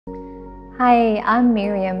Hi, I'm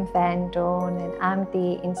Miriam Van Doorn and I'm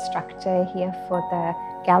the instructor here for the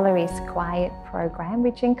Gallery's Quiet program,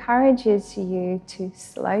 which encourages you to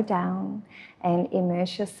slow down and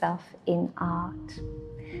immerse yourself in art.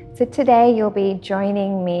 So today you'll be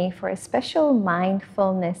joining me for a special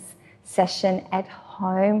mindfulness session at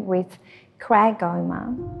home with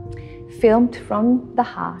QAGOMA, filmed from the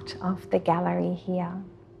heart of the gallery here.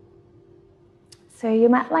 So you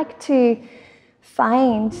might like to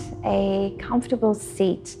find a comfortable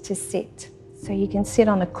seat to sit. So you can sit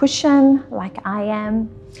on a cushion like I am,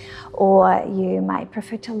 or you might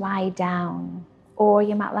prefer to lie down, or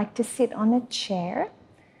you might like to sit on a chair,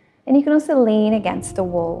 and you can also lean against the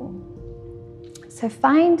wall. So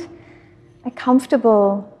find a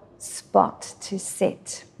comfortable spot to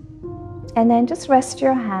sit, and then just rest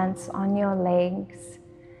your hands on your legs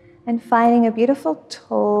and finding a beautiful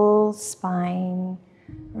tall spine.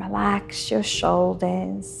 Relax your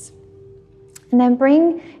shoulders, and then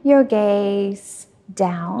bring your gaze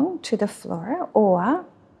down to the floor, or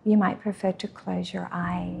you might prefer to close your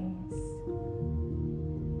eyes.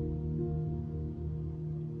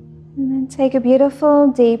 And then take a beautiful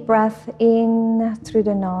deep breath in through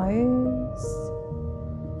the nose,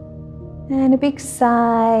 and a big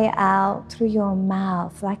sigh out through your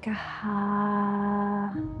mouth, like a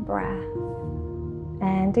ha breath.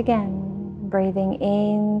 And again, breathing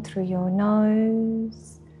in through your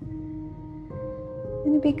nose,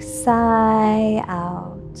 and a big sigh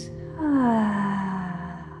out.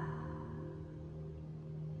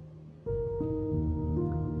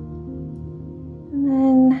 And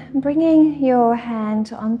then bringing your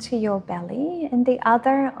hand onto your belly and the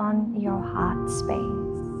other on your heart space.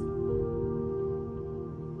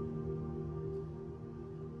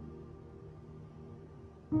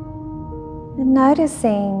 And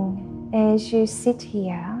noticing as you sit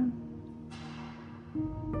here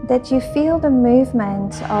that you feel the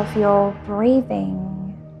movement of your breathing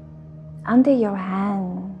under your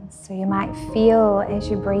hands. So you might feel as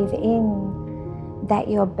you breathe in that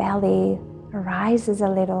your belly rises a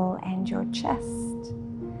little and your chest.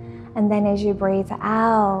 And then as you breathe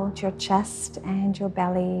out, your chest and your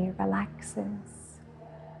belly relaxes.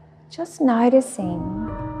 Just noticing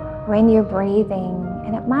when you're breathing,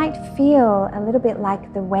 and it might feel a little bit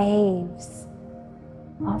like the waves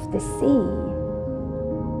of the sea,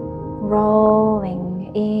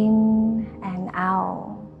 rolling in and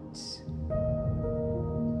out.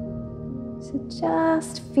 So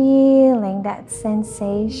just feeling that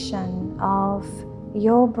sensation of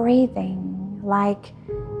your breathing like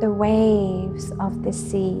the waves of the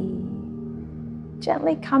sea,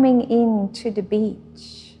 gently coming into the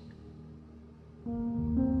beach.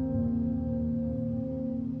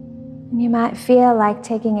 You might feel like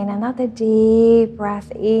taking in another deep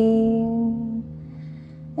breath in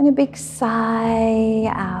and a big sigh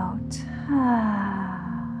out.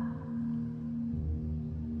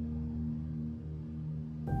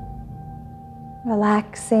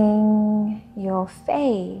 Relaxing your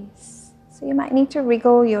face. So you might need to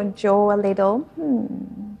wriggle your jaw a little.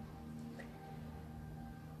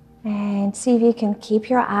 And see if you can keep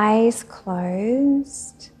your eyes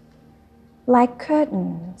closed, like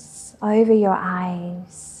curtains over your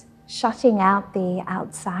eyes, shutting out the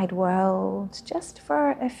outside world just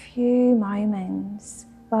for a few moments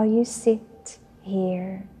while you sit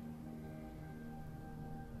here,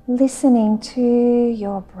 listening to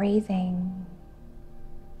your breathing.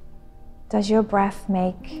 Does your breath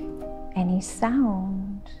make any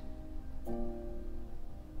sound?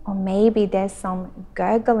 Or maybe there's some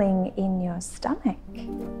gurgling in your stomach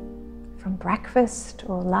from breakfast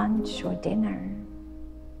or lunch or dinner.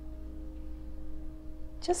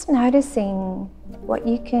 Just noticing what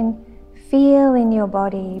you can feel in your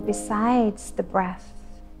body besides the breath.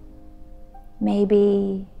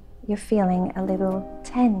 Maybe you're feeling a little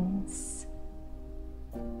tense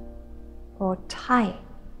or tight.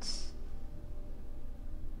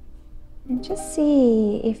 And just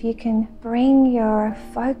see if you can bring your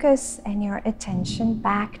focus and your attention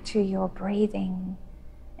back to your breathing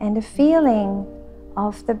and the feeling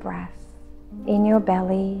of the breath in your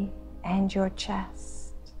belly and your chest.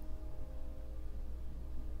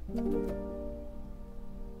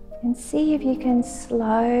 And see if you can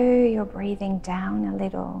slow your breathing down a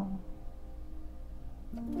little,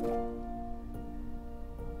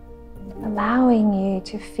 allowing you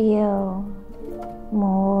to feel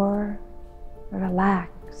more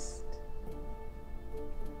relaxed.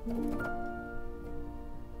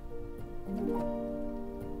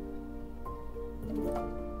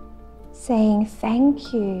 Saying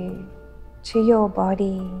thank you to your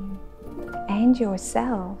body and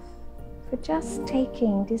yourself for just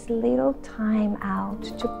taking this little time out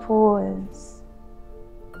to pause,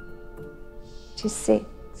 to sit.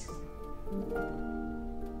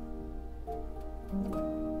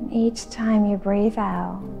 And each time you breathe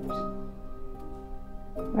out,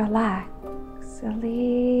 relax a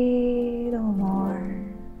little more.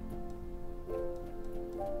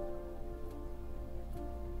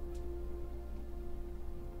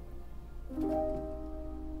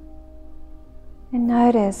 And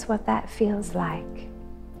notice what that feels like.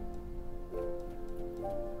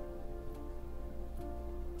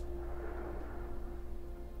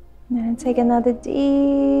 And then take another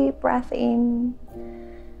deep breath in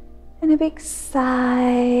and a big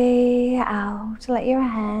sigh out. Let your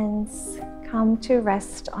hands come to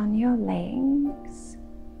rest on your legs.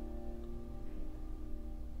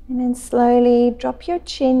 And then slowly drop your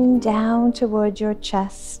chin down toward your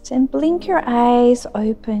chest and blink your eyes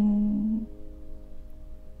open.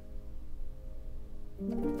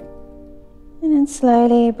 And then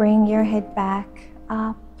slowly bring your head back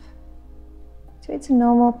up to its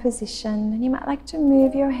normal position. And you might like to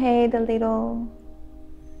move your head a little.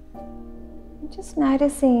 And just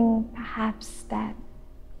noticing perhaps that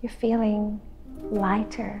you're feeling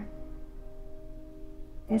lighter.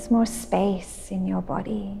 There's more space in your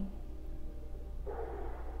body.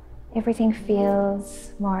 Everything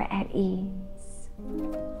feels more at ease.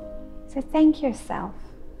 So thank yourself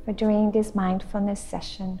for doing this mindfulness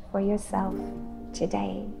session for yourself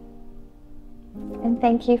today. And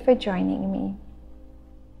thank you for joining me.